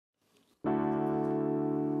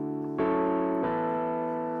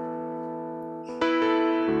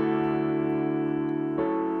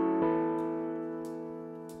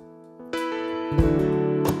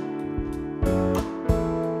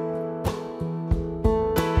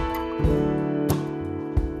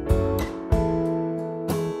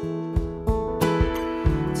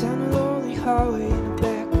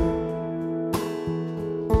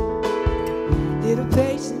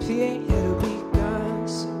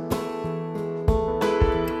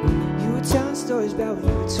stories about when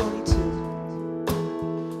you were 22.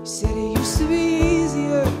 You said it used to be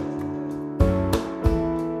easier.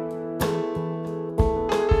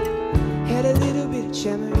 Had a little bit of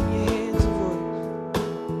tremor in your hands and voice,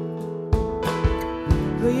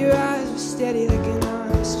 but your eyes were steady like an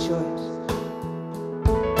honest choice.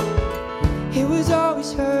 It was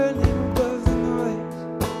always her name above the noise,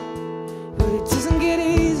 but it doesn't get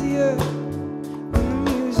easier when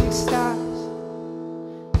the music stops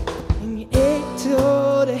and you ache to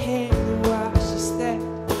hold her hand and watch her step.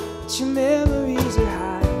 But your memories are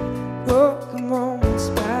high, broken moments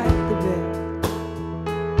by the bed.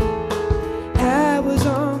 I was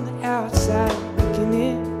on the outside looking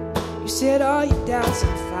in. You set all your doubts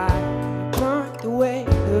on fire, you burnt away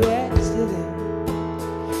the rest of them.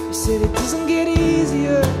 You said it doesn't get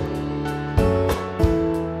easier.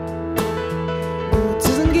 No, it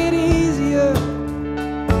doesn't get easier.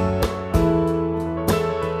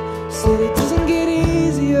 You said it doesn't get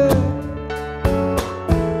easier.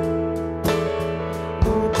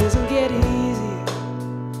 No, it doesn't get easier.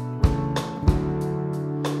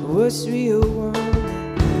 What's real woman?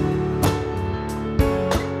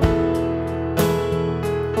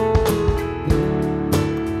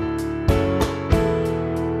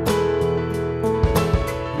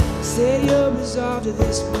 Said you're resolved to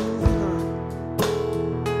this, moving on.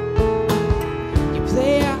 You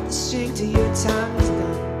play out the string till your time is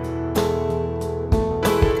done,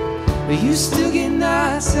 but you still get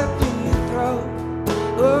knots up in your throat.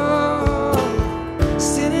 Oh,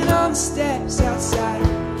 standing on the steps outside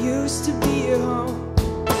used to be your home.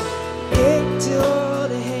 Hate to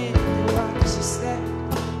hold a hand and watch you step,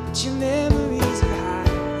 but your memories are high,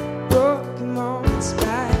 broken moments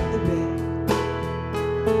by the bed.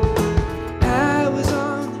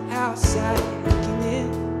 Outside looking in,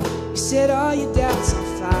 you set all your doubts on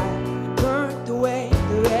fire, you burnt away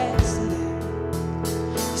the rest of them.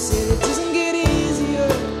 You said it doesn't get easier.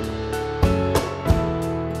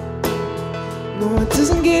 No, it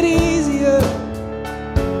doesn't get easier.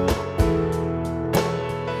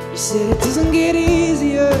 You said it doesn't get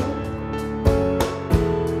easier.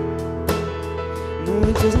 No,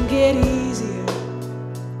 it doesn't get easier.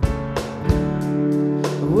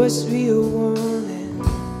 What's real woman?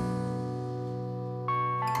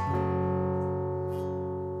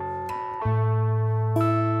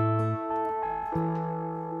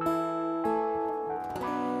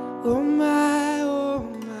 Oh my,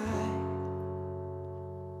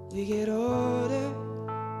 we get older,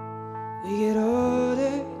 we get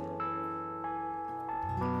older.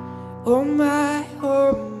 Oh my,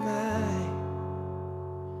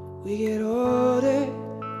 we get older,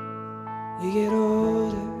 we get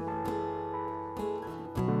older.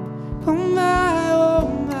 Oh my,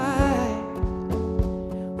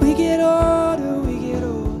 we get older, we get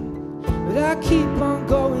older. But I keep on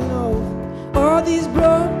going over all these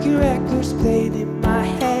broken records playing in my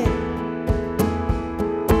head.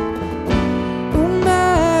 Oh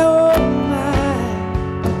my,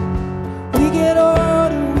 we get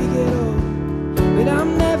older, but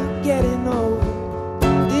I'm never getting over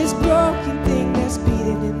this broken thing that's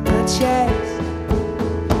beating in my chest.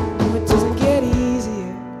 No, it doesn't get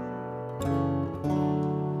easier.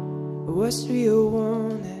 What's real one?